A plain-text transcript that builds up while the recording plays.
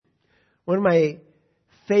One of my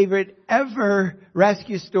favorite ever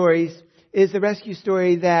rescue stories is the rescue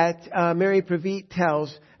story that Mary Previtt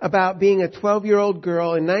tells about being a 12-year-old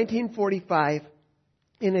girl in 1945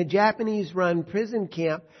 in a Japanese-run prison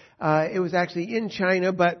camp. It was actually in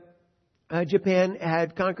China, but Japan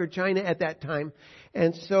had conquered China at that time.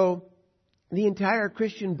 And so the entire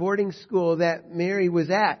Christian boarding school that Mary was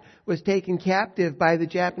at was taken captive by the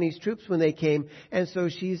Japanese troops when they came. And so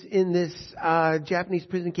she's in this Japanese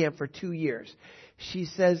prison camp for 2 years. She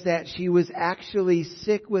says that she was actually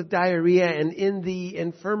sick with diarrhea and in the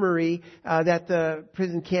infirmary that the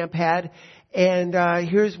prison camp had. And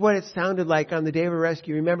here's what it sounded like on the day of her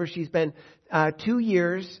rescue. Remember, she's been 2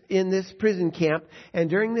 years in this prison camp. And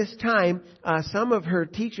during this time, some of her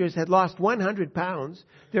teachers had lost 100 pounds.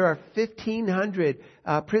 There are 1,500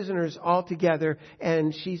 prisoners altogether.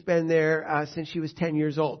 And she's been there since she was 10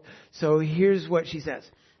 years old. So here's what she says.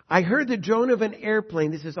 I heard the drone of an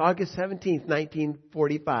airplane. This is August 17th,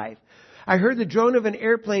 1945. I heard the drone of an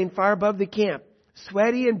airplane far above the camp.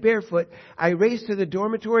 Sweaty and barefoot, I raced to the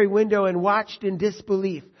dormitory window and watched in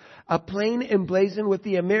disbelief. A plane emblazoned with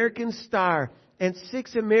the American star and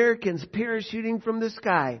 6 Americans parachuting from the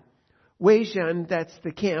sky. Weijun, that's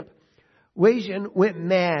the camp, Weijun went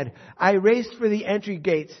mad. I raced for the entry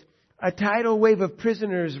gates. A tidal wave of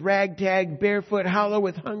prisoners, ragtag, barefoot, hollow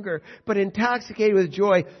with hunger, but intoxicated with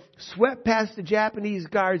joy, swept past the Japanese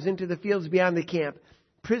guards into the fields beyond the camp.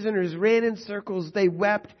 Prisoners ran in circles. They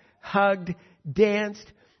wept, hugged,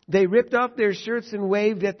 danced. They ripped off their shirts and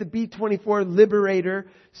waved at the B-24 Liberator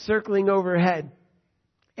circling overhead.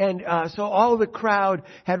 And so all of the crowd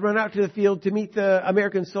had run out to the field to meet the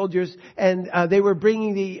American soldiers, and they were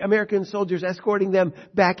bringing the American soldiers, escorting them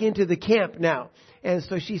back into the camp now. And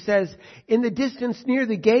so she says, in the distance near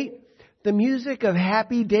the gate, the music of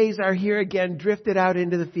Happy Days Are Here Again drifted out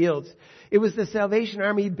into the fields. It was the Salvation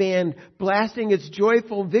Army band blasting its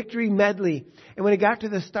joyful victory medley. And when it got to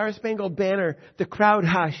the Star-Spangled Banner, the crowd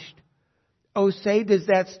hushed. Oh, say, does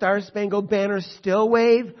that Star-Spangled Banner still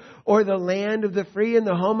wave? Or the land of the free and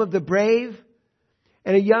the home of the brave?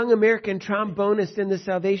 And a young American trombonist in the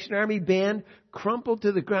Salvation Army band crumpled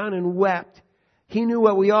to the ground and wept. He knew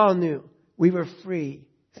what we all knew. We were free.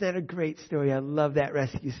 Isn't that a great story? I love that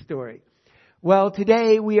rescue story. Well,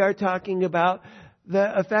 today we are talking about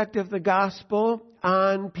the effect of the gospel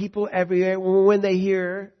on people everywhere when they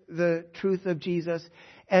hear the truth of Jesus.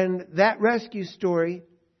 And that rescue story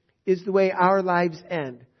is the way our lives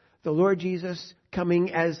end. The Lord Jesus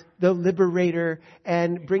coming as the liberator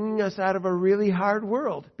and bringing us out of a really hard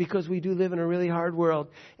world, because we do live in a really hard world,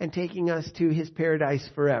 and taking us to His paradise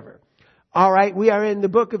forever. All right, we are in the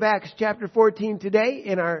book of Acts, chapter 14 today,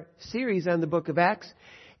 in our series on the book of Acts.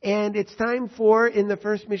 And it's time for, in the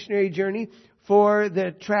first missionary journey, for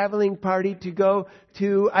the traveling party to go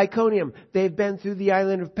to Iconium. They've been through the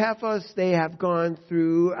island of Paphos. They have gone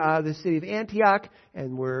through the city of Antioch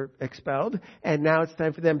and were expelled. And now it's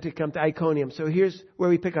time for them to come to Iconium. So here's where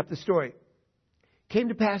we pick up the story. Came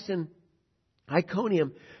to pass in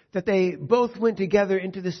Iconium that they both went together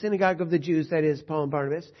into the synagogue of the Jews, that is, Paul and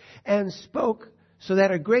Barnabas, and spoke, so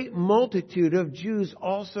that a great multitude of Jews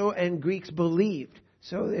also and Greeks believed.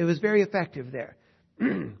 So it was very effective there.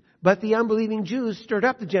 But the unbelieving Jews stirred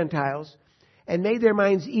up the Gentiles and made their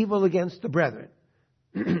minds evil against the brethren.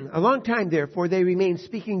 A long time, therefore, they remained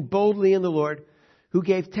speaking boldly in the Lord, who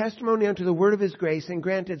gave testimony unto the word of His grace and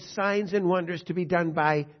granted signs and wonders to be done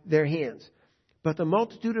by their hands. But the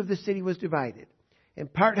multitude of the city was divided,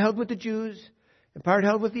 and part held with the Jews, and part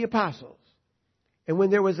held with the apostles. And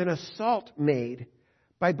when there was an assault made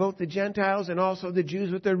by both the Gentiles and also the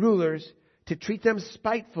Jews with their rulers to treat them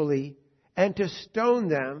spitefully and to stone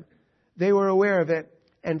them, they were aware of it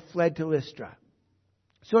and fled to Lystra.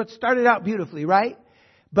 So it started out beautifully, right?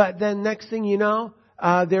 But then next thing you know,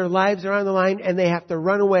 their lives are on the line and they have to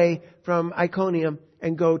run away from Iconium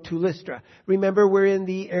and go to Lystra. Remember, we're in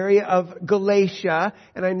the area of Galatia,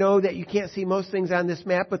 and I know that you can't see most things on this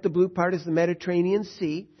map, but the blue part is the Mediterranean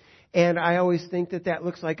Sea. And I always think that that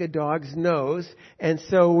looks like a dog's nose. And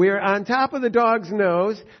so we're on top of the dog's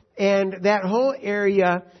nose, and that whole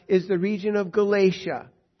area is the region of Galatia.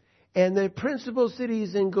 And the principal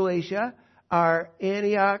cities in Galatia are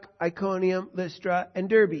Antioch, Iconium, Lystra, and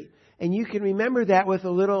Derbe. And you can remember that with a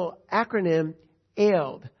little acronym,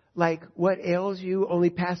 AILD. Like, what ails you? Only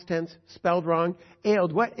past tense, spelled wrong.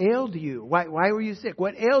 Ailed. What ailed you? Why were you sick?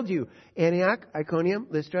 What ailed you? Antioch, Iconium,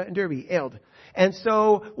 Lystra, and Derbe. Ailed. And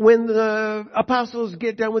so when the apostles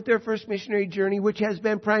get done with their first missionary journey, which has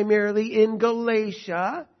been primarily in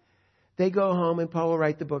Galatia, they go home and Paul will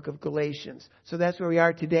write the book of Galatians. So that's where we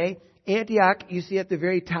are today. Antioch, you see at the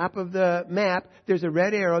very top of the map, there's a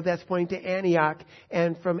red arrow that's pointing to Antioch.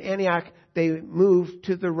 And from Antioch, they move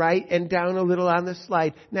to the right and down a little on the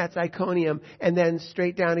slide. And that's Iconium. And then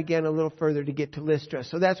straight down again a little further to get to Lystra.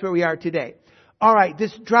 So that's where we are today. All right,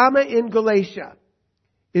 this drama in Galatia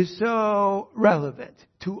is so relevant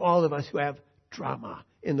to all of us who have drama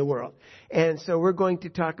in the world. And so we're going to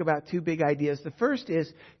talk about two big ideas. The first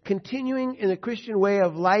is continuing in the Christian way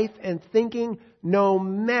of life and thinking no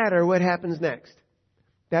matter what happens next.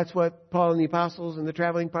 That's what Paul and the apostles and the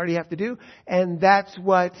traveling party have to do. And that's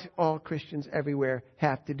what all Christians everywhere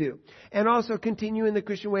have to do. And also continue in the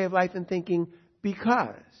Christian way of life and thinking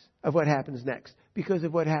because of what happens next. Because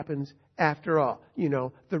of what happens after all. You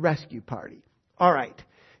know, the rescue party. All right.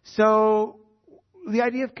 So the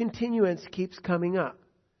idea of continuance keeps coming up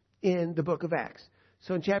in the book of Acts.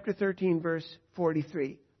 So in chapter 13, verse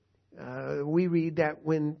 43, we read that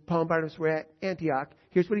when Paul and Barnabas were at Antioch,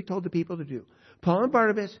 here's what he told the people to do. Paul and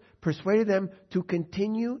Barnabas persuaded them to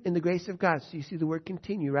continue in the grace of God. So you see the word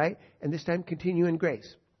continue, right? And this time continue in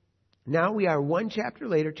grace. Now we are one chapter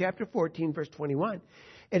later, chapter 14, verse 21.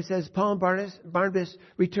 It says, Paul and Barnabas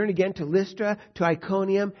returned again to Lystra, to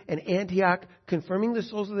Iconium, and Antioch, confirming the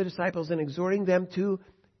souls of the disciples and exhorting them to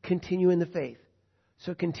continue in the faith.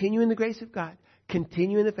 So continue in the grace of God.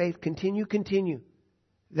 Continue in the faith. Continue.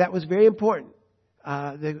 That was very important.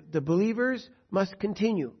 The believers must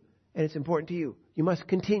continue. And it's important to you. You must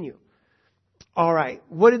continue. All right.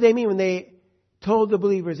 What did they mean when they told the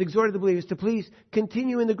believers, exhorted the believers to please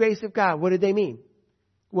continue in the grace of God? What did they mean?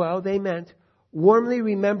 Well, they meant warmly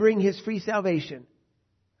remembering His free salvation.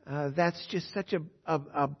 That's just such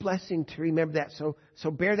a blessing to remember that. So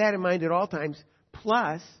bear that in mind at all times.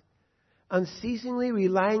 Plus, unceasingly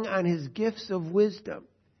relying on His gifts of wisdom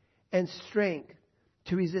and strength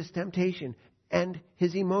to resist temptation, and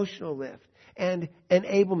His emotional lift and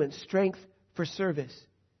enablement, strength for service.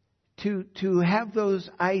 To have those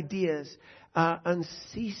ideas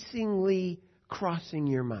unceasingly crossing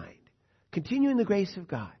your mind. Continue in the grace of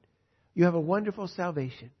God. You have a wonderful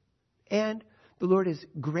salvation. And the Lord is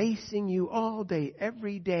gracing you all day,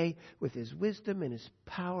 every day, with His wisdom and His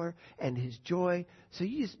power and His joy. So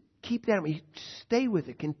you just keep that. You stay with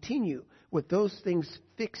it. Continue with those things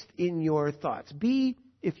fixed in your thoughts. Be,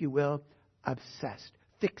 if you will, obsessed,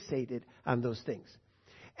 fixated on those things.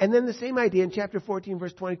 And then the same idea in chapter 14,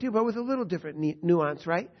 verse 22, but with a little different nuance,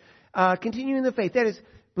 right? Continue in the faith. That is,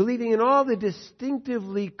 believing in all the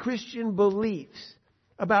distinctively Christian beliefs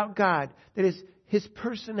about God. That is, His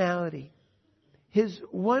personality, His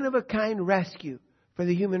one-of-a-kind rescue for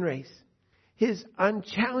the human race, His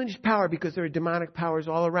unchallenged power, because there are demonic powers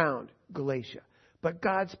all around Galatia. But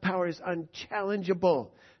God's power is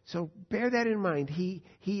unchallengeable. So bear that in mind. He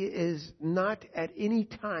is not at any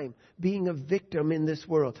time being a victim in this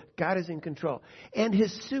world. God is in control. And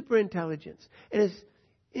His superintelligence and His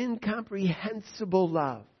incomprehensible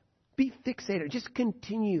love. Be fixated. Just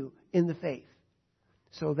continue in the faith.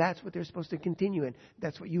 So that's what they're supposed to continue in.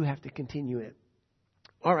 That's what you have to continue in.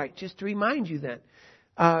 All right, just to remind you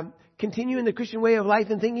then. Continue in the Christian way of life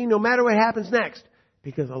and thinking no matter what happens next.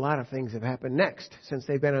 Because a lot of things have happened next since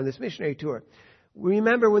they've been on this missionary tour.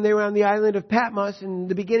 Remember when they were on the island of Patmos in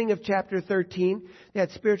the beginning of chapter 13, they had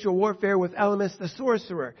spiritual warfare with Elymas the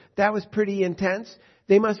sorcerer. That was pretty intense.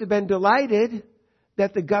 They must have been delighted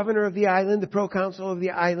that the governor of the island, the proconsul of the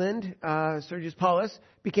island, Sergius Paulus,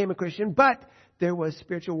 became a Christian. But there was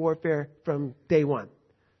spiritual warfare from day one.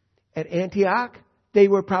 At Antioch, they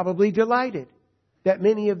were probably delighted that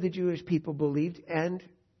many of the Jewish people believed, and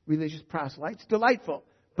religious proselytes, delightful.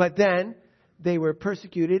 But then they were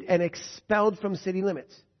persecuted and expelled from city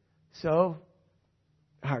limits. So,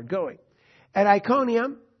 hard going. At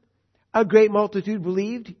Iconium, a great multitude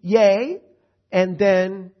believed, yea, and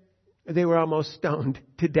then they were almost stoned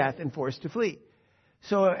to death and forced to flee.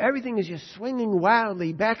 So everything is just swinging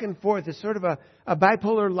wildly back and forth. It's sort of a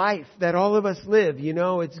bipolar life that all of us live. You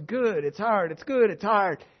know, it's good, it's hard, it's good, it's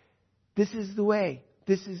hard. This is the way.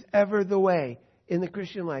 This is ever the way in the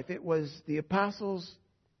Christian life. It was the apostles'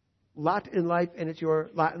 lot in life, and it's your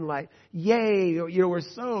lot in life. Yay! You know, we're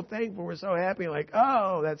so thankful, we're so happy. Like,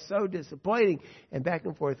 oh, that's so disappointing. And back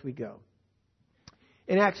and forth we go.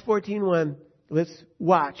 In Acts 14:1, let's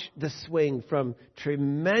watch the swing from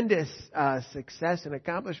tremendous success and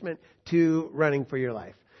accomplishment to running for your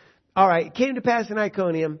life. All right, it came to pass in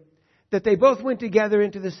Iconium that they both went together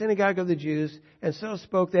into the synagogue of the Jews, and so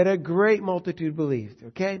spoke that a great multitude believed.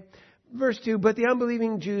 Okay? Verse 2, but the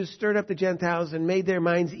unbelieving Jews stirred up the Gentiles and made their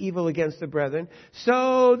minds evil against the brethren.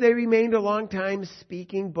 So they remained a long time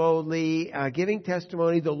speaking boldly, giving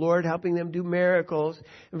testimony, the Lord helping them do miracles.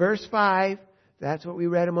 Verse 5, that's what we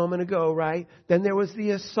read a moment ago, right? Then there was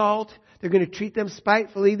the assault. They're going to treat them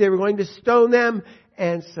spitefully. They were going to stone them.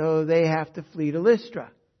 And so they have to flee to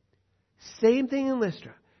Lystra. Same thing in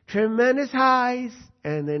Lystra. Tremendous highs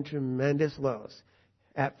and then tremendous lows.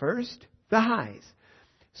 At first, the highs.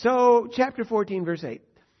 So, chapter 14, verse 8.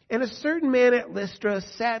 And a certain man at Lystra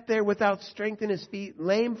sat there without strength in his feet,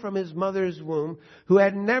 lame from his mother's womb, who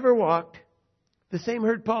had never walked. The same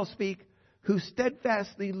heard Paul speak, who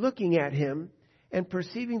steadfastly looking at him, and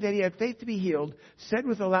perceiving that he had faith to be healed, said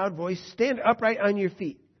with a loud voice, stand upright on your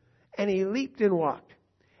feet. And he leaped and walked.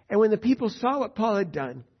 And when the people saw what Paul had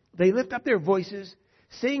done, they lifted up their voices,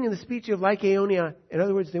 saying in the speech of Lycaonia, in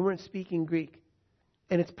other words, they weren't speaking Greek.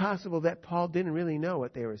 And it's possible that Paul didn't really know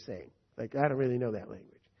what they were saying. Like, I don't really know that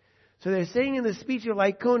language. So they're saying in the speech of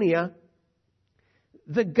Lycaonia,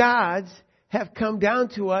 the gods have come down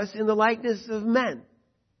to us in the likeness of men.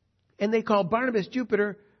 And they called Barnabas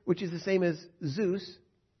Jupiter, which is the same as Zeus.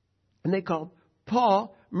 And they called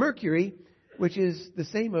Paul Mercury, which is the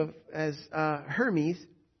same as Hermes.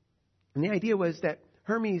 And the idea was that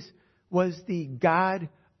Hermes was the god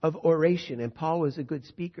of oration, and Paul was a good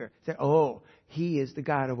speaker. Said, oh, he is the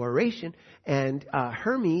god of oration, and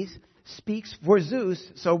Hermes speaks for Zeus,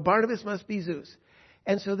 so Barnabas must be Zeus.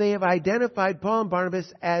 And so they have identified Paul and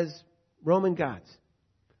Barnabas as Roman gods.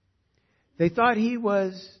 They thought he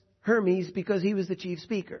was Hermes because he was the chief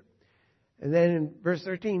speaker. And then in verse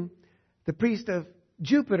 13, the priest of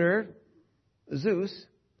Jupiter, Zeus,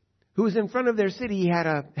 who was in front of their city, he had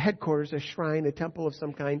a headquarters, a shrine, a temple of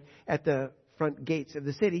some kind at the front gates of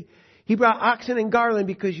the city. He brought oxen and garland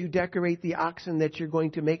because you decorate the oxen that you're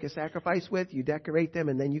going to make a sacrifice with. You decorate them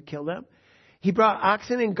and then you kill them. He brought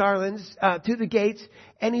oxen and garlands to the gates,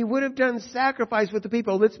 and he would have done sacrifice with the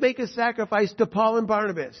people. Let's make a sacrifice to Paul and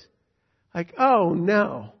Barnabas. Like, oh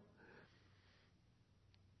no.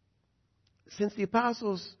 Since the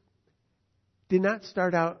apostles did not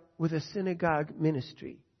start out with a synagogue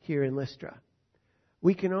ministry here in Lystra,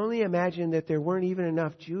 we can only imagine that there weren't even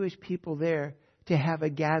enough Jewish people there to have a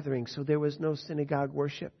gathering, so there was no synagogue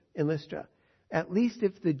worship in Lystra. At least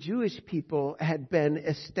if the Jewish people had been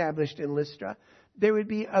established in Lystra, there would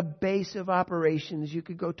be a base of operations. You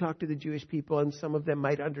could go talk to the Jewish people, and some of them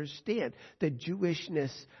might understand the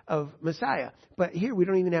Jewishness of Messiah. But here we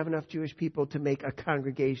don't even have enough Jewish people to make a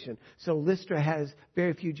congregation. So Lystra has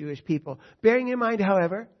very few Jewish people. Bearing in mind,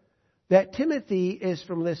 however, that Timothy is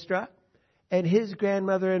from Lystra, and his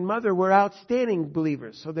grandmother and mother were outstanding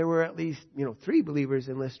believers. So there were at least, 3 believers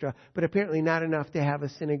in Lystra, but apparently not enough to have a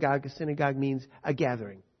synagogue. A synagogue means a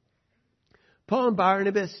gathering. Paul and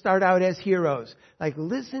Barnabas start out as heroes. Like,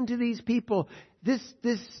 listen to these people. This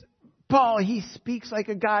Paul, he speaks like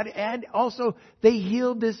a god. And also, they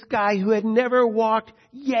healed this guy who had never walked.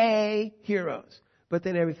 Yay, heroes. But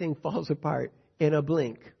then everything falls apart in a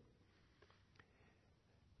blink.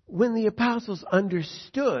 When the apostles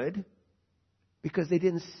understood, because they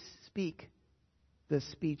didn't speak the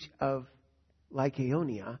speech of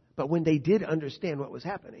Lycaonia, but when they did understand what was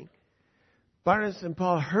happening, Barnabas and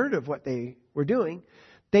Paul heard of what they were doing.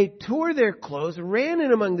 They tore their clothes, ran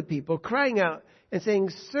in among the people, crying out and saying,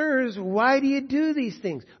 sirs, why do you do these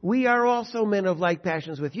things? We are also men of like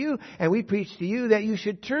passions with you, and we preach to you that you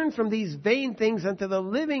should turn from these vain things unto the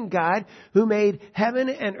living God, who made heaven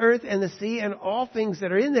and earth and the sea and all things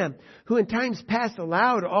that are in them, who in times past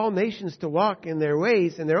allowed all nations to walk in their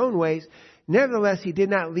ways, in their own ways. Nevertheless, he did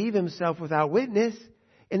not leave himself without witness,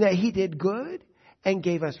 in that he did good and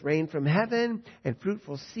gave us rain from heaven and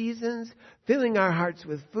fruitful seasons, filling our hearts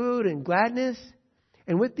with food and gladness.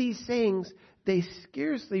 And with these sayings, they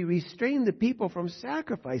scarcely restrained the people from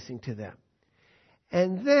sacrificing to them.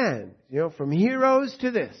 And then, from heroes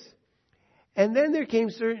to this. And then there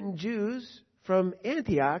came certain Jews from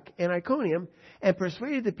Antioch and Iconium and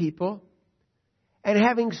persuaded the people, and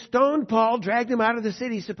having stoned Paul, dragged him out of the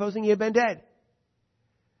city, supposing he had been dead.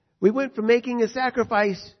 We went from making a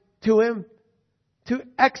sacrifice to him to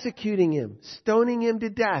executing him, stoning him to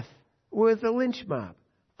death with a lynch mob.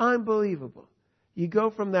 Unbelievable. You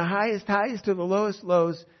go from the highest highs to the lowest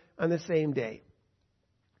lows on the same day.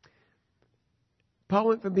 Paul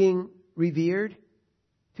went from being revered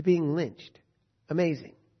to being lynched.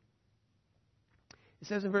 Amazing. It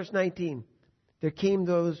says in verse 19, there came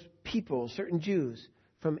those people, certain Jews,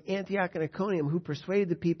 from Antioch and Iconium, who persuaded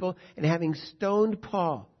the people, and having stoned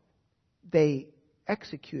Paul, they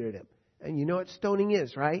executed him. And you know what stoning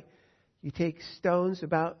is, right? You take stones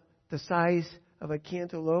about the size of a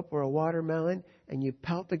cantaloupe or a watermelon, and you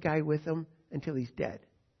pelt the guy with them until he's dead.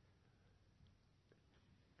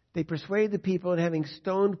 They persuaded the people, and having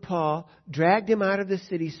stoned Paul, dragged him out of the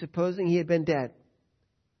city, supposing he had been dead.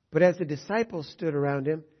 But as the disciples stood around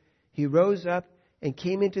him, he rose up and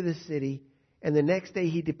came into the city, and the next day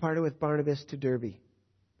he departed with Barnabas to Derbe.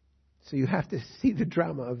 So you have to see the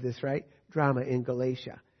drama of this, right? Drama in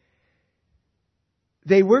Galatia.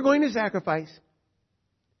 They were going to sacrifice.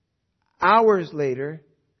 Hours later,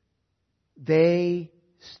 they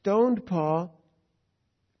stoned Paul,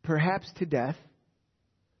 perhaps to death.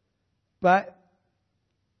 But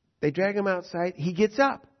they drag him outside. He gets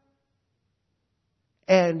up.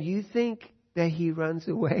 And you think that he runs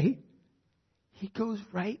away? He goes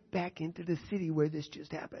right back into the city where this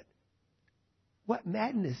just happened. What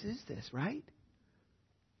madness is this, right?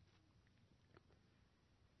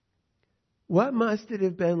 What must it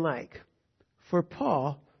have been like for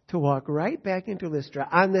Paul to walk right back into Lystra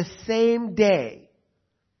on the same day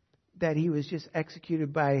that he was just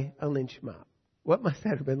executed by a lynch mob? What must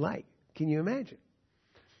that have been like? Can you imagine?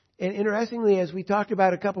 And interestingly, as we talked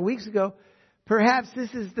about a couple weeks ago, perhaps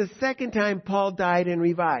this is the second time Paul died and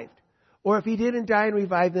revived. Or if he didn't die and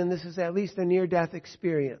revive, then this is at least a near-death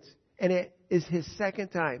experience. And it is his second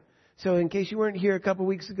time. So in case you weren't here a couple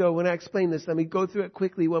weeks ago when I explained this, let me go through it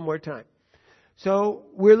quickly one more time. So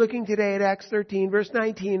we're looking today at Acts 13, verse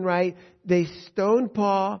 19, right? They stoned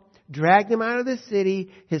Paul, dragged him out of the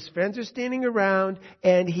city. His friends are standing around,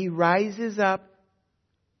 and he rises up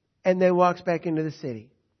and then walks back into the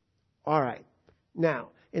city. All right. Now,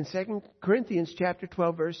 in 2 Corinthians chapter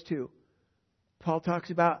 12, verse 2, Paul talks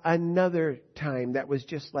about another time that was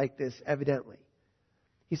just like this, evidently.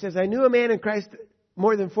 He says, I knew a man in Christ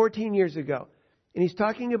more than 14 years ago. And he's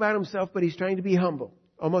talking about himself, but he's trying to be humble.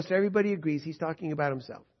 Almost everybody agrees he's talking about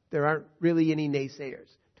himself. There aren't really any naysayers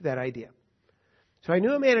to that idea. So I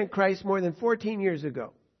knew a man in Christ more than 14 years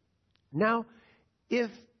ago. Now,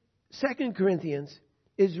 if 2 Corinthians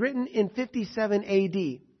is written in 57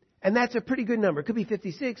 AD, and that's a pretty good number. It could be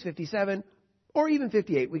 56, 57, or even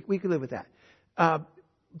 58. We could live with that.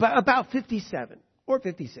 But about 57 or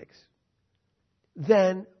 56.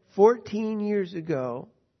 Then 14 years ago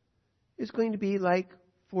is going to be like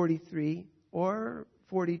 43 or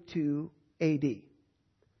 42 AD.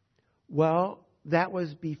 Well, that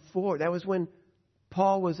was before. That was when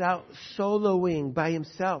Paul was out soloing by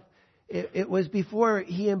himself. It was before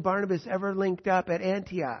he and Barnabas ever linked up at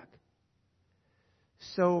Antioch.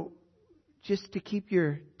 So, just to keep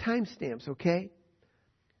your timestamps, okay?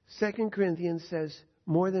 2 Corinthians says,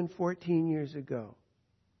 more than 14 years ago,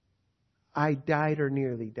 I died or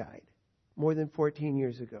nearly died. More than 14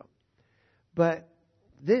 years ago. But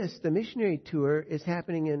the missionary tour is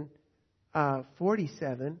happening in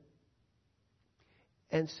 47.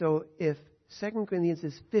 And so if 2 Corinthians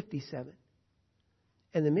is 57,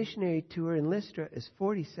 and the missionary tour in Lystra is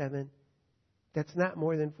 47, that's not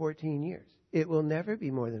more than 14 years. It will never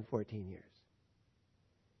be more than 14 years.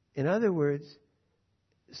 In other words,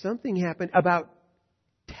 something happened about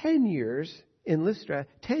 10 years in Lystra,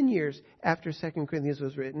 10 years after 2 Corinthians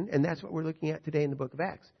was written, and that's what we're looking at today in the book of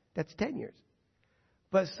Acts. That's 10 years.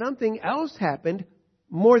 But something else happened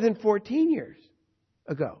more than 14 years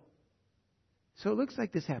ago. So it looks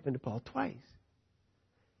like this happened to Paul twice.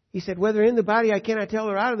 He said, whether in the body I cannot tell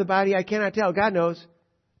or out of the body I cannot tell. God knows.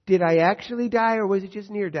 Did I actually die or was it just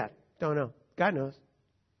near death? Don't know. God knows.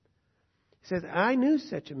 He says, I knew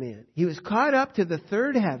such a man. He was caught up to the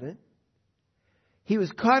third heaven. He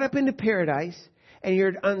was caught up into paradise and he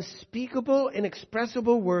heard unspeakable,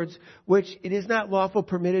 inexpressible words which it is not lawful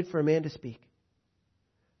permitted for a man to speak.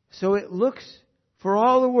 So it looks for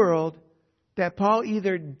all the world that Paul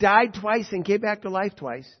either died twice and came back to life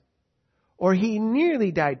twice, or he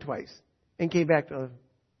nearly died twice and came back to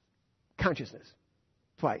consciousness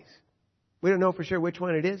twice. We don't know for sure which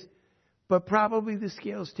one it is, but probably the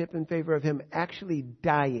scales tip in favor of him actually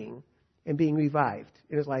dying and being revived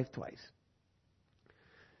in his life twice.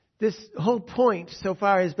 This whole point so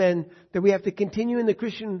far has been that we have to continue in the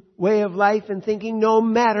Christian way of life and thinking no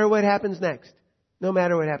matter what happens next. No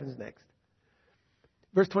matter what happens next.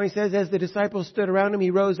 Verse 20 says, as the disciples stood around him,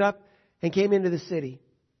 he rose up and came into the city.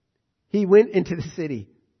 He went into the city.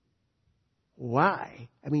 Why?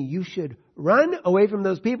 I mean, you should run away from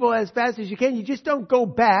those people as fast as you can. You just don't go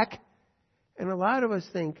back. And a lot of us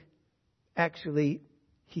think, actually,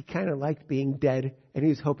 he kind of liked being dead and he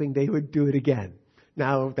was hoping they would do it again.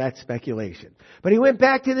 Now, that's speculation. But he went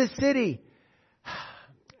back to the city.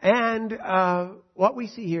 And what we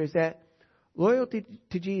see here is that loyalty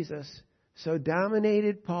to Jesus so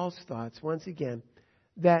dominated Paul's thoughts once again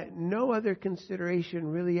that no other consideration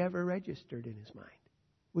really ever registered in his mind,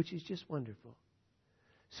 which is just wonderful.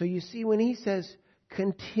 So you see, when he says,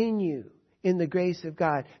 continue in the grace of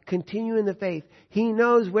God, continue in the faith, he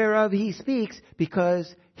knows whereof he speaks,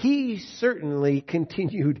 because he certainly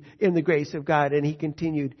continued in the grace of God, and he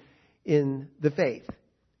continued in the faith.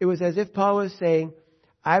 It was as if Paul was saying,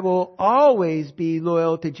 I will always be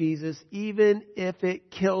loyal to Jesus, even if it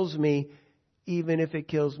kills me, even if it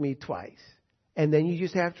kills me twice. And then you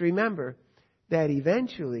just have to remember that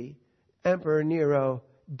eventually Emperor Nero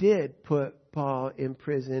did put Paul in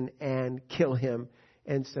prison and kill him.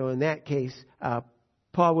 And so in that case,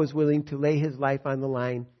 Paul was willing to lay his life on the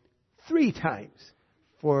line 3 times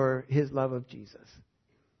for his love of Jesus.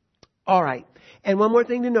 All right. And one more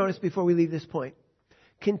thing to notice before we leave this point.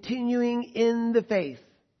 Continuing in the faith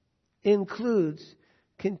includes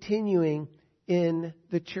continuing in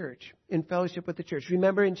the church, in fellowship with the church.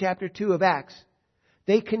 Remember in chapter 2 of Acts,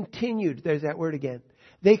 they continued, there's that word again,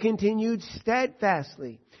 they continued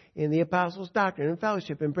steadfastly in the apostles' doctrine and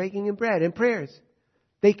fellowship and breaking of bread and prayers.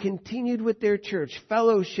 They continued with their church,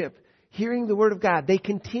 fellowship, hearing the word of God. They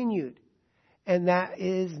continued. And that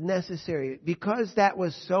is necessary because that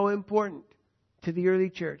was so important to the early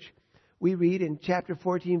church. We read in chapter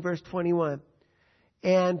 14, verse 21,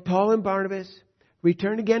 and Paul and Barnabas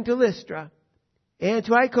returned again to Lystra and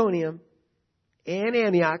to Iconium and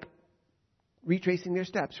Antioch, retracing their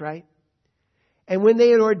steps, right? And when they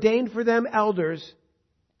had ordained for them elders,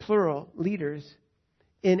 plural, leaders,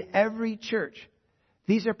 in every church.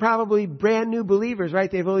 These are probably brand new believers,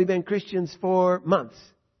 right? They've only been Christians for months.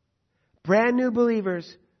 Brand new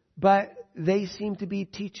believers, but they seemed to be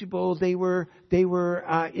teachable. They were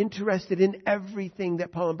interested in everything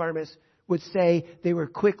that Paul and Barnabas would say. They were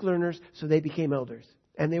quick learners, so they became elders.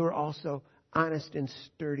 And they were also honest and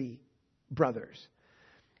sturdy brothers.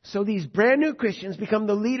 So these brand new Christians become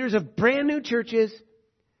the leaders of brand new churches.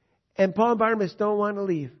 And Paul and Barnabas don't want to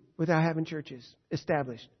leave without having churches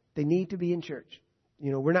established. They need to be in church.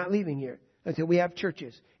 You know, we're not leaving here until we have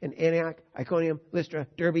churches in Antioch, Iconium, Lystra,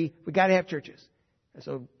 Derbe. We got to have churches. And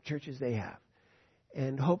so churches they have.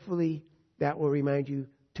 And hopefully that will remind you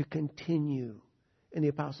to continue in the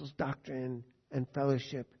apostles' doctrine and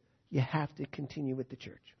fellowship. You have to continue with the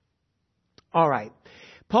church. All right.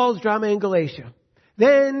 Paul's drama in Galatia.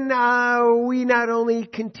 Then we not only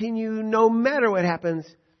continue no matter what happens,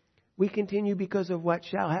 we continue because of what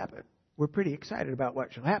shall happen. We're pretty excited about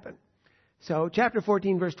what shall happen. So chapter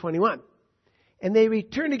 14, verse 21. And they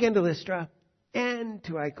returned again to Lystra and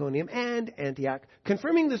to Iconium and Antioch,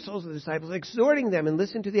 confirming the souls of the disciples, exhorting them, and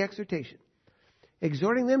listen to the exhortation,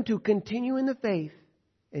 exhorting them to continue in the faith.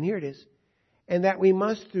 And here it is. And that we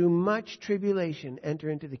must through much tribulation enter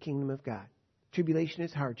into the kingdom of God. Tribulation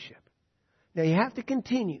is hardship. Now you have to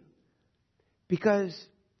continue because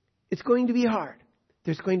it's going to be hard.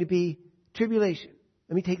 There's going to be tribulation.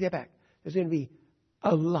 Let me take that back. There's going to be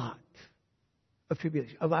a lot of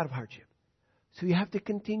tribulation, a lot of hardship. So you have to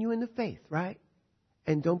continue in the faith, right?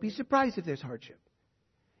 And don't be surprised if there's hardship.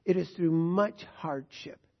 It is through much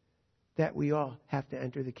hardship that we all have to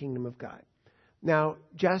enter the kingdom of God. Now,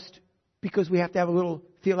 just because we have to have a little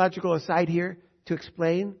theological aside here to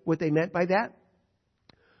explain what they meant by that,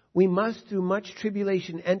 we must through much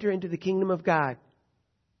tribulation enter into the kingdom of God.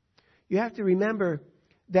 You have to remember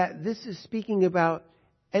that this is speaking about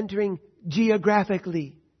entering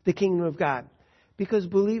geographically the kingdom of God. Because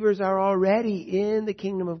believers are already in the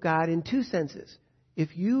kingdom of God in 2 senses.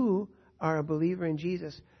 If you are a believer in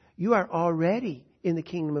Jesus, you are already in the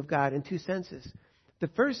kingdom of God in 2 senses. The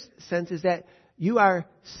first sense is that you are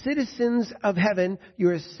citizens of heaven. You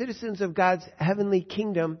are citizens of God's heavenly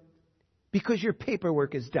kingdom because your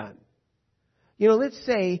paperwork is done. You know, let's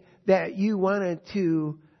say that you wanted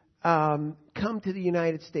to come to the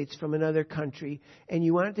United States from another country and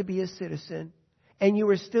you wanted to be a citizen and you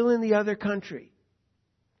were still in the other country.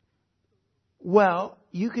 Well,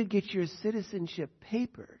 you could get your citizenship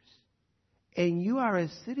papers and you are a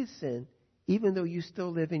citizen even though you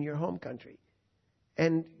still live in your home country.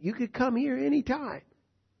 And you could come here anytime,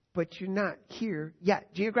 but you're not here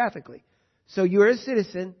yet geographically. So you're a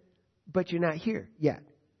citizen, but you're not here yet.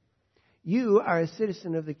 You are a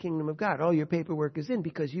citizen of the kingdom of God. All your paperwork is in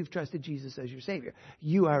because you've trusted Jesus as your Savior.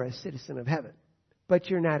 You are a citizen of heaven, but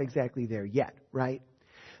you're not exactly there yet, right?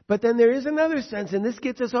 But then there is another sense, and this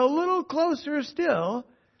gets us a little closer still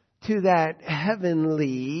to that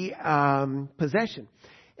heavenly possession.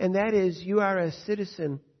 And that is you are a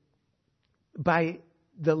citizen by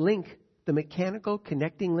the link, the mechanical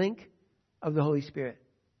connecting link of the Holy Spirit.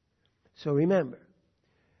 So remember,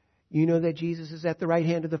 you know that Jesus is at the right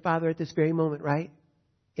hand of the Father at this very moment, right?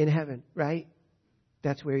 In heaven, right?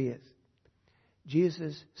 That's where He is.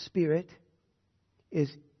 Jesus' Spirit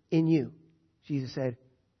is in you. Jesus said,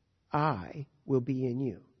 I will be in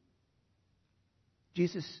you.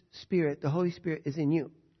 Jesus' Spirit, the Holy Spirit, is in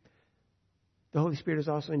you. The Holy Spirit is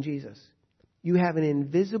also in Jesus. You have an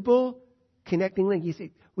invisible connecting link. You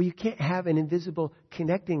say, well, you can't have an invisible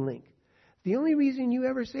connecting link. The only reason you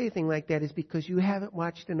ever say a thing like that is because you haven't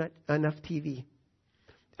watched enough TV.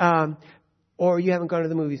 Or you haven't gone to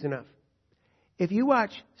the movies enough. If you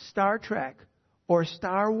watch Star Trek or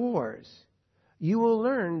Star Wars, you will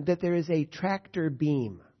learn that there is a tractor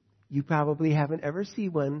beam. You probably haven't ever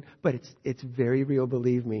seen one, but it's very real,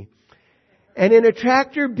 believe me. And in a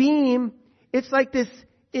tractor beam, it's like this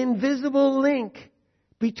invisible link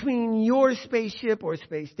between your spaceship or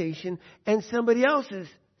space station and somebody else's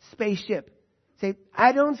spaceship. Say,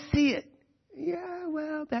 I don't see it. Yeah,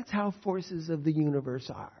 well, that's how forces of the universe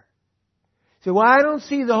are. So, well, I don't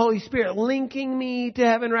see the Holy Spirit linking me to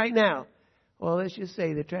heaven right now. Well, let's just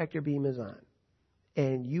say the tractor beam is on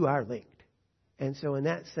and you are linked. And so in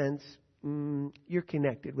that sense, you're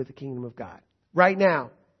connected with the kingdom of God right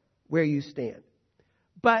now where you stand.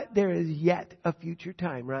 But there is yet a future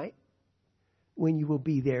time, right? When you will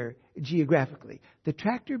be there geographically. The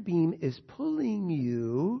tractor beam is pulling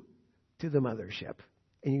you to the mothership.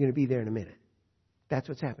 And you're going to be there in a minute. That's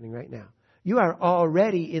what's happening right now. You are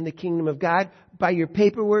already in the kingdom of God by your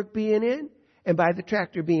paperwork being in and by the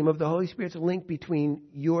tractor beam of the Holy Spirit's link between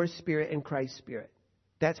your spirit and Christ's Spirit.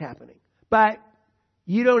 That's happening. But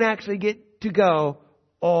you don't actually get to go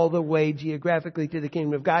all the way geographically to the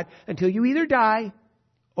kingdom of God until you either die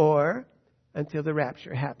or until the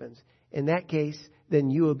rapture happens. In that case, then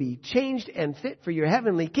you will be changed and fit for your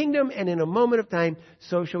heavenly kingdom, and in a moment of time,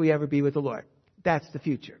 so shall we ever be with the Lord. That's the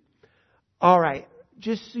future. All right.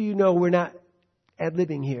 Just so you know, we're not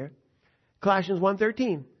ad-libbing here. Colossians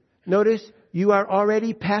 1:13. Notice you are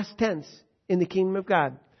already past tense in the kingdom of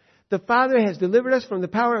God. The Father has delivered us from the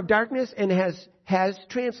power of darkness and has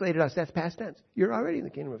translated us. That's past tense. You're already in the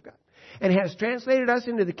kingdom of God. And has translated us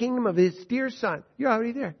into the kingdom of His dear Son. You're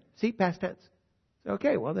already there. See, past tense.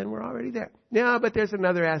 Okay, well then we're already there. No, but there's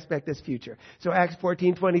another aspect that's future. So Acts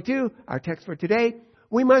 14:22, our text for today.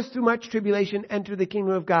 We must through much tribulation enter the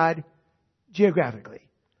kingdom of God geographically.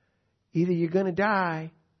 Either you're going to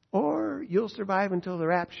die or you'll survive until the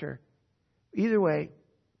rapture. Either way,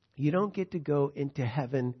 you don't get to go into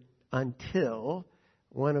heaven until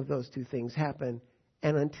one of those two things happen.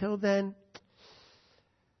 And until then,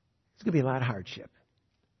 it's going to be a lot of hardship.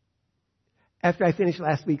 After I finished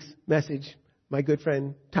last week's message, my good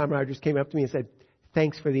friend Tom Rogers came up to me and said,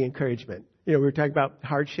 thanks for the encouragement. We were talking about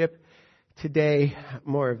hardship. Today,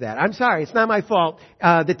 more of that. I'm sorry, it's not my fault.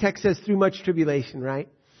 The text says through much tribulation, right?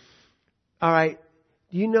 All right.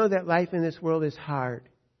 Do you know that life in this world is hard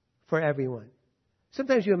for everyone?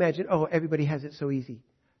 Sometimes you imagine, oh, everybody has it so easy.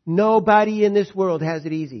 Nobody in this world has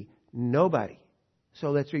it easy. Nobody.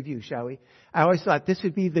 So let's review, shall we? I always thought this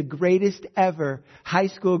would be the greatest ever high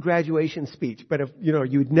school graduation speech. But if,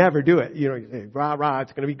 you'd never do it. You say, rah, rah,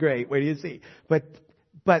 it's going to be great. Wait till you see.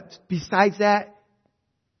 But besides that,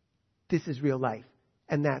 this is real life.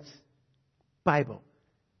 And that's Bible.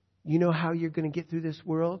 You know how you're going to get through this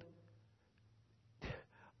world?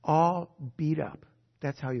 All beat up.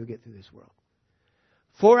 That's how you'll get through this world.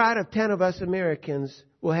 4 out of 10 of us Americans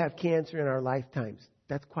will have cancer in our lifetimes.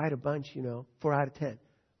 That's quite a bunch, 4 out of 10.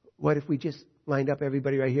 What if we just lined up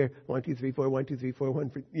everybody right here? 1, 2, 3, 4, 1, 2, 3, 4,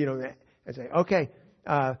 1, and say, okay,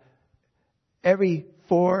 every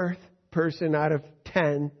fourth person out of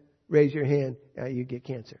 10, raise your hand, you get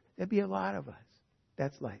cancer. That'd be a lot of us.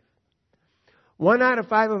 That's life. 1 out of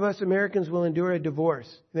 5 of us Americans will endure a divorce.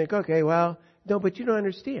 You think, okay, well, no, but you don't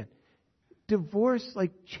understand. Divorce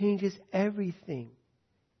changes everything.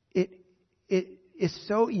 It is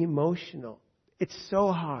so emotional. It's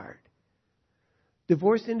so hard.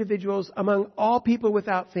 Divorced individuals among all people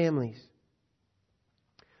without families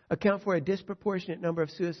account for a disproportionate number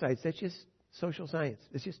of suicides. That's just social science.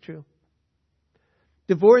 It's just true.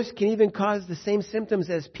 Divorce can even cause the same symptoms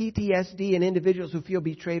as PTSD in individuals who feel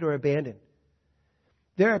betrayed or abandoned.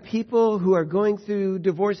 There are people who are going through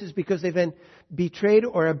divorces because they've been betrayed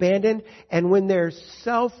or abandoned, and when their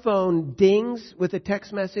cell phone dings with a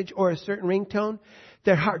text message or a certain ringtone,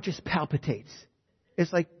 their heart just palpitates.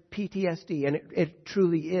 It's like PTSD, and it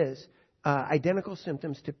truly is identical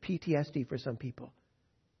symptoms to PTSD for some people.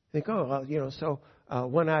 Think, oh, well, so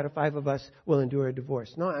 1 out of 5 of us will endure a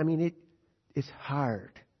divorce. No, I mean, it's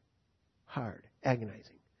hard,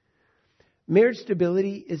 agonizing. Marriage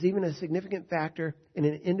stability is even a significant factor in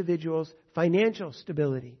an individual's financial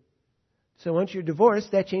stability. So once you're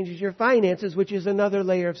divorced, that changes your finances, which is another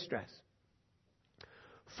layer of stress.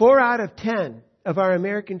 4 out of 10 of our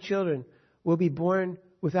American children will be born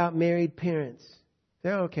without married parents.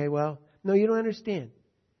 They're okay, well, no, you don't understand.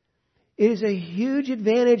 It is a huge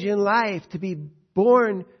advantage in life to be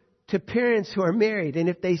born to parents who are married. And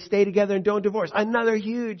if they stay together and don't divorce, another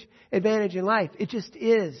huge advantage in life. It just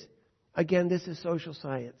is. Again, this is social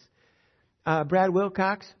science. Brad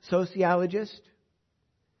Wilcox, sociologist,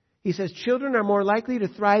 he says children are more likely to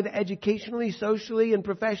thrive educationally, socially, and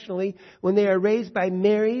professionally when they are raised by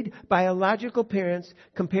married, biological parents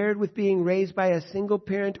compared with being raised by a single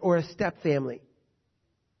parent or a step family.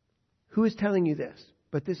 Who is telling you this?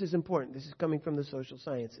 But this is important. This is coming from the social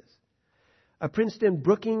sciences. A Princeton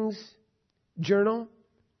Brookings journal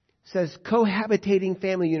says cohabitating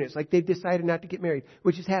family units, like they've decided not to get married,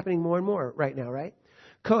 which is happening more and more right now, right?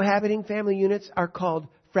 Cohabiting family units are called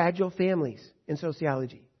fragile families in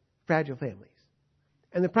sociology. Fragile families.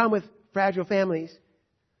 And the problem with fragile families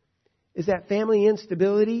is that family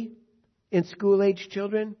instability in school-age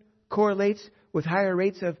children correlates with higher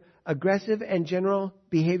rates of aggressive and general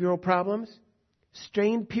behavioral problems,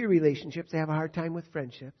 strained peer relationships, they have a hard time with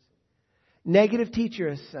friendships, negative teacher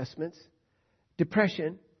assessments,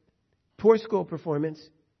 depression, poor school performance,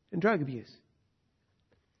 and drug abuse.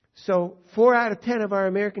 So 4 out of 10 of our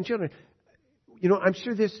American children, I'm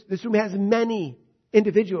sure this room has many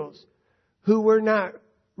individuals who were not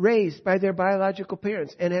raised by their biological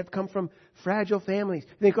parents and have come from fragile families.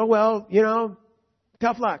 You think, oh, well,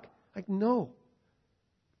 tough luck. Like, no.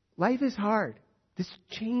 Life is hard. This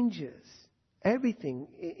changes everything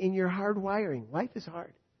in your hard wiring. Life is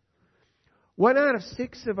hard. 1 out of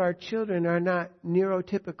 6 of our children are not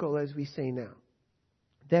neurotypical, as we say now.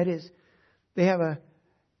 That is, they have a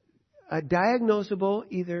diagnosable,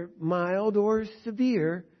 either mild or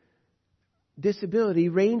severe, disability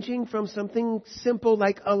ranging from something simple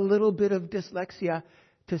like a little bit of dyslexia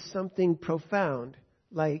to something profound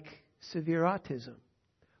like severe autism.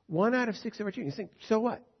 1 out of 6 of our children. You think, so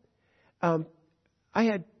what? I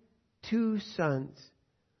had 2 sons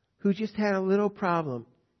who just had a little problem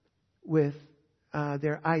with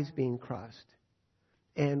their eyes being crossed.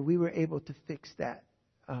 And we were able to fix that,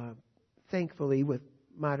 thankfully, with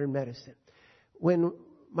modern medicine. When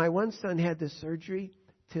my one son had the surgery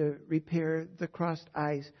to repair the crossed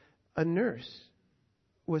eyes, a nurse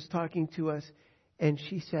was talking to us, and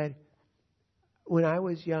she said, when I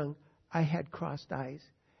was young, I had crossed eyes,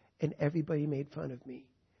 and everybody made fun of me.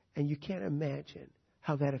 And you can't imagine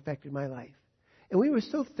how that affected my life. And we were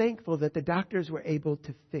so thankful that the doctors were able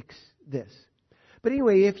to fix this. But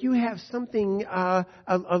anyway, if you have something, a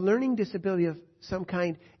learning disability of some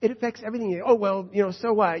kind, it affects everything. Oh, well,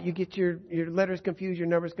 so what? You get your letters confused, your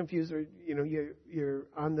numbers confused, or, you're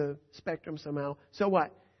on the spectrum somehow. So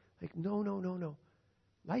what? Like, no.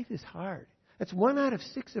 Life is hard. That's 1 out of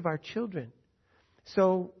 6 of our children.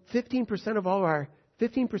 So 15% of all our,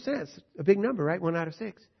 15% is a big number, right? 1 out of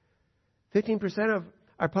 6. 15% of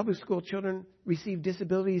our public school children receive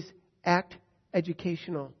Disabilities Act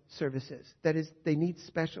educational services. That is, they need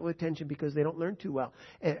special attention because they don't learn too well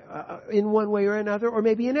in one way or another, or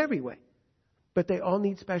maybe in every way. But they all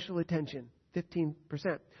need special attention. 15%.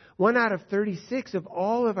 1 out of 36 of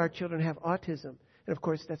all of our children have autism. And of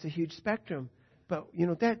course, that's a huge spectrum. But,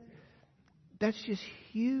 that's just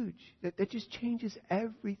huge. That just changes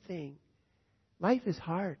everything. Life is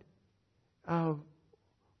hard.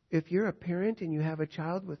 If you're a parent and you have a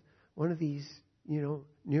child with one of these,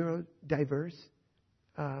 neurodiverse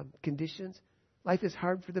conditions, life is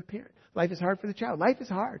hard for the parent. Life is hard for the child. Life is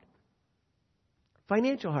hard.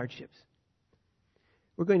 Financial hardships.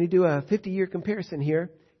 We're going to do a 50-year comparison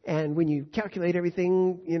here. And when you calculate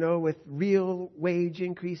everything, with real wage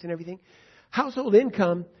increase and everything, household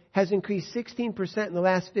income has increased 16% in the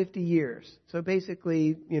last 50 years. So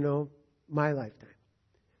basically, my lifetime.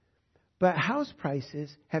 But house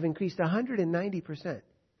prices have increased 190%.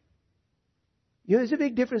 There's a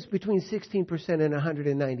big difference between 16% and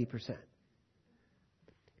 190%.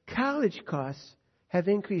 College costs have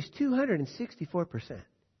increased 264%.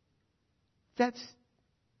 That's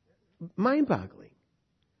mind-boggling.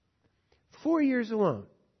 4 years alone,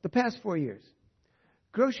 the past 4 years,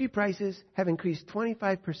 grocery prices have increased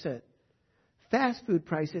 25%. Fast food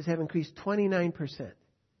prices have increased 29%.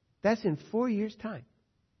 That's in 4 years' time.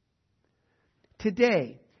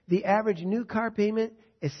 Today, the average new car payment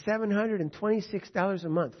is $726 a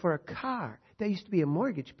month for a car. That used to be a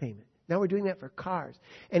mortgage payment. Now we're doing that for cars.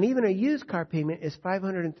 And even a used car payment is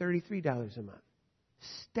 $533 a month.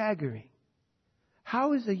 Staggering.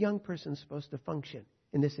 How is a young person supposed to function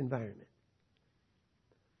in this environment?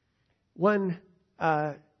 One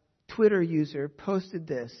Twitter user posted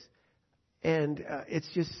this, and it's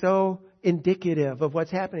just so indicative of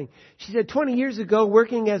what's happening. She said, 20 years ago,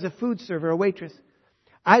 working as a food server, a waitress,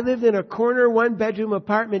 I lived in a corner, one-bedroom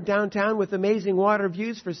apartment downtown with amazing water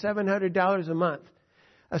views for $700 a month.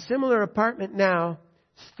 A similar apartment now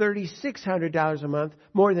is $3,600 a month,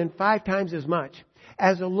 more than 5 times as much.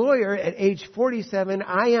 As a lawyer at age 47,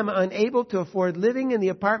 I am unable to afford living in the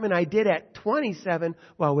apartment I did at 27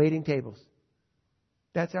 while waiting tables.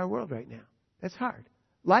 That's our world right now. That's hard.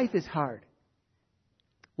 Life is hard.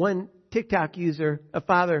 One TikTok user, a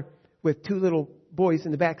father with 2 little boys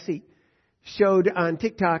in the back seat, showed on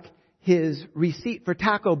TikTok his receipt for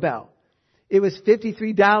Taco Bell. It was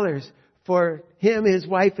 $53 for him, his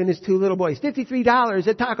wife, and his 2 little boys. $53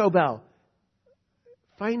 at Taco Bell.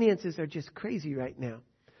 Finances are just crazy right now.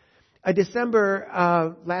 A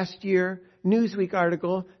December last year Newsweek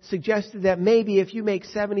article suggested that maybe if you make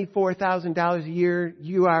 $74,000 a year,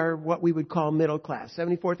 you are what we would call middle class.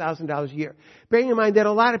 $74,000 a year. Bearing in mind that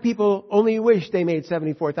a lot of people only wish they made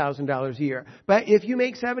 $74,000 a year. But if you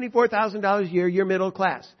make $74,000 a year, you're middle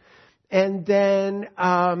class. And then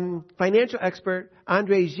financial expert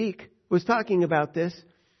Andre Ziek was talking about this.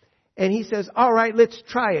 And he says, all right, let's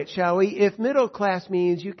try it, shall we? If middle class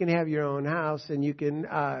means you can have your own house and you can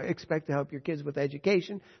expect to help your kids with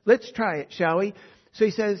education, let's try it, shall we? So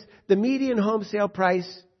he says the median home sale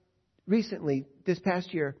price recently, this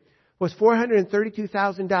past year, was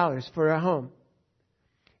 $432,000 for a home.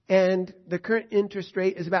 And the current interest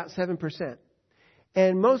rate is about 7%.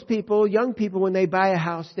 And most people, young people, when they buy a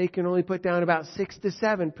house, they can only put down about 6 to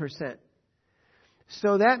 7%.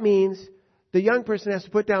 So that means the young person has to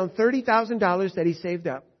put down $30,000 that he saved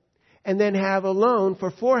up and then have a loan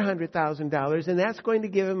for $400,000, and that's going to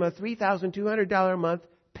give him a $3,200 a month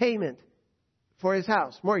payment for his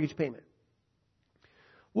house, mortgage payment.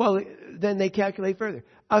 Well, then they calculate further.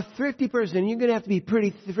 A thrifty person, you're going to have to be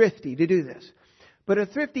pretty thrifty to do this, but a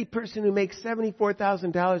thrifty person who makes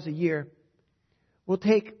 $74,000 a year will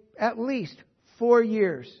take at least 4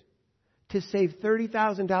 years to save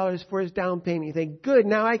 $30,000 for his down payment. You think, good,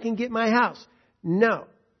 now I can get my house. No,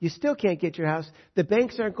 you still can't get your house. The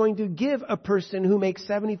banks aren't going to give a person who makes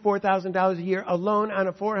 $74,000 a year a loan on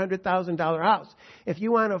a $400,000 house. If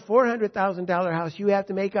you want a $400,000 house, you have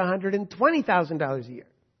to make $120,000 a year.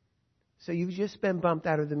 So you've just been bumped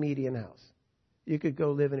out of the median house. You could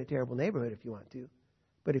go live in a terrible neighborhood if you want to.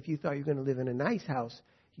 But if you thought you were going to live in a nice house,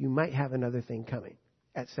 you might have another thing coming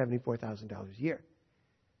at $74,000 a year.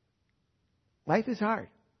 Life is hard.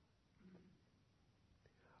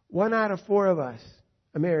 1 out of 4 of us,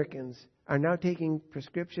 Americans, are now taking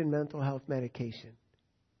prescription mental health medication.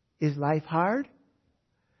 Is life hard?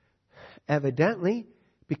 Evidently,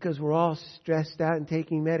 because we're all stressed out and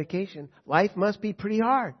taking medication. Life must be pretty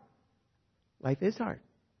hard. Life is hard.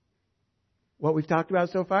 What we've talked about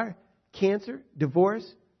so far, cancer, divorce,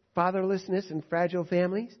 fatherlessness and fragile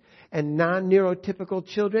families, and non-neurotypical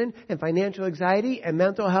children, and financial anxiety, and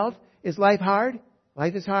mental health. Is life hard?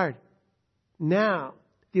 Life is hard. Now,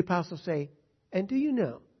 the apostles say, and do you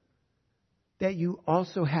know that you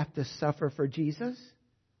also have to suffer for Jesus?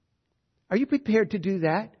 Are you prepared to do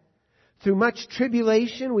that? Through much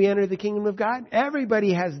tribulation, we enter the kingdom of God.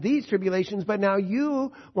 Everybody has these tribulations, but now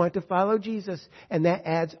you want to follow Jesus, and that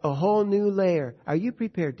adds a whole new layer. Are you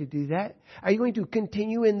prepared to do that? Are you going to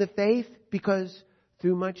continue in the faith? Because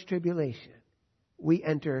through much tribulation, we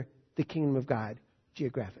enter the kingdom of God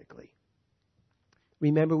geographically.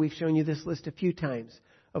 Remember, we've shown you this list a few times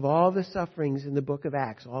of all the sufferings in the book of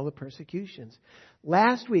Acts, all the persecutions.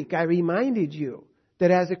 Last week, I reminded you that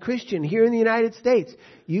as a Christian here in the United States,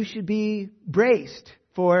 you should be braced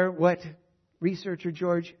for what researcher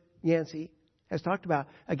George Yancey has talked about.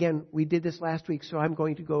 Again, we did this last week, so I'm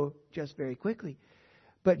going to go just very quickly.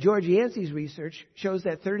 But George Yancey's research shows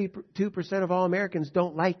that 32% of all Americans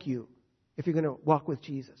don't like you if you're going to walk with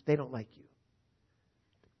Jesus. They don't like you.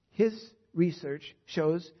 His research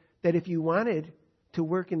shows that if you wanted to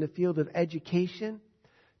work in the field of education,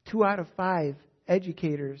 2 out of 5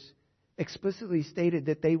 educators explicitly stated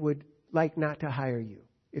that they would like not to hire you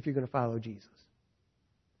if you're going to follow Jesus.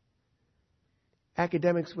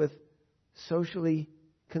 Academics with socially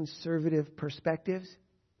conservative perspectives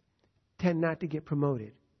tend not to get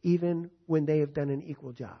promoted, even when they have done an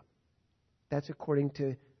equal job. That's according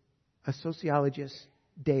to a sociologist's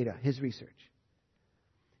data, his research.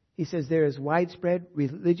 He says there is widespread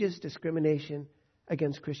religious discrimination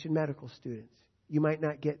against Christian medical students. You might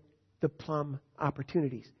not get the plum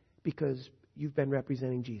opportunities because you've been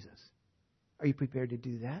representing Jesus. Are you prepared to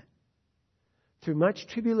do that? Through much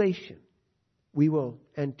tribulation, we will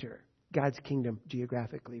enter God's kingdom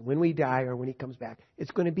geographically. When we die or when He comes back,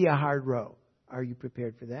 it's going to be a hard row. Are you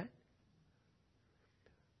prepared for that?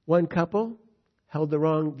 One couple held the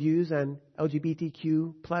wrong views on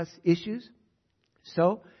LGBTQ plus issues,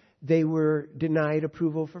 so they were denied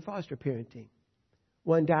approval for foster parenting.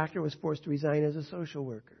 One doctor was forced to resign as a social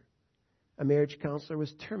worker. A marriage counselor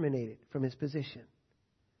was terminated from his position.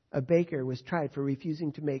 A baker was tried for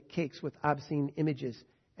refusing to make cakes with obscene images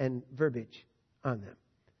and verbiage on them.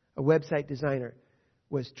 A website designer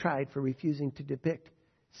was tried for refusing to depict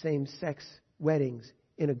same-sex weddings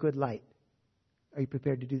in a good light. Are you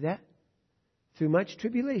prepared to do that? Through much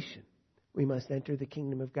tribulation, we must enter the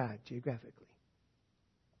kingdom of God geographically.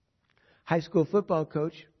 High school football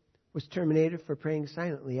coach was terminated for praying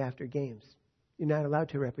silently after games. You're not allowed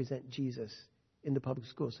to represent Jesus in the public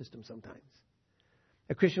school system sometimes.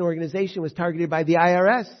 A Christian organization was targeted by the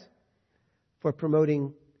IRS for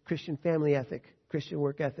promoting Christian family ethic, Christian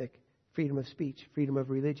work ethic, freedom of speech, freedom of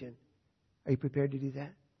religion. Are you prepared to do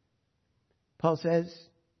that? Paul says,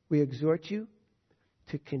 we exhort you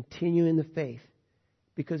to continue in the faith,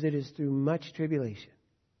 because it is through much tribulation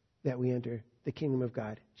that we enter the kingdom of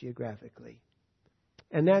God geographically.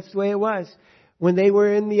 And that's the way it was. When they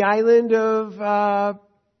were in the island of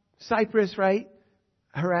Cyprus, right?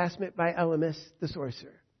 Harassment by Elymas, the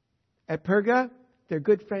sorcerer. At Perga, their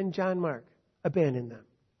good friend John Mark abandoned them.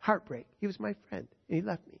 Heartbreak. He was my friend, and he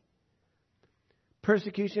left me.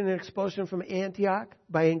 Persecution and expulsion from Antioch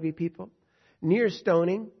by angry people. Near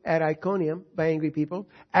stoning at Iconium by angry people.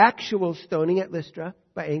 Actual stoning at Lystra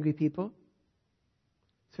by angry people.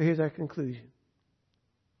 So here's our conclusion.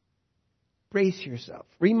 Brace yourself.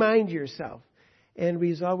 Remind yourself. And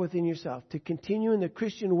resolve within yourself to continue in the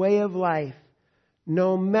Christian way of life,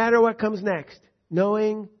 no matter what comes next,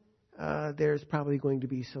 knowing there's probably going to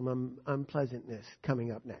be some unpleasantness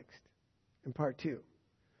coming up next in part 2.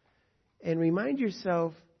 And remind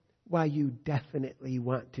yourself why you definitely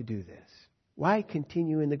want to do this. Why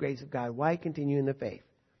continue in the grace of God? Why continue in the faith?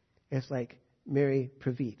 It's like Mary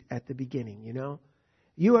Preveet at the beginning, you know.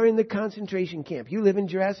 You are in the concentration camp. You live in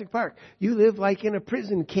Jurassic Park. You live like in a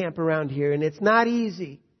prison camp around here, and it's not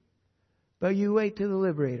easy. But you wait till the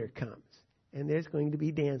liberator comes, and there's going to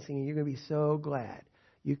be dancing, and you're going to be so glad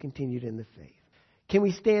you continued in the faith. Can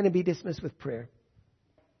we stand and be dismissed with prayer?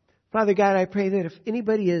 Father God, I pray that if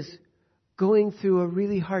anybody is going through a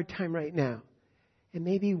really hard time right now, and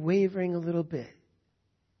maybe wavering a little bit,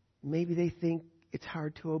 maybe they think it's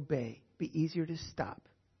hard to obey, be easier to stop.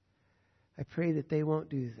 I pray that they won't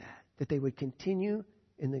do that they would continue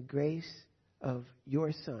in the grace of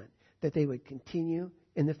your Son, that they would continue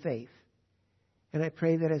in the faith. And I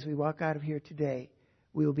pray that as we walk out of here today,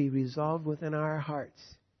 we will be resolved within our hearts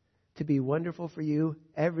to be wonderful for you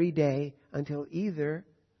every day until either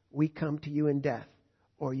we come to you in death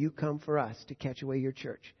or you come for us to catch away your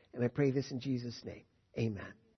church. And I pray this in Jesus' name. Amen.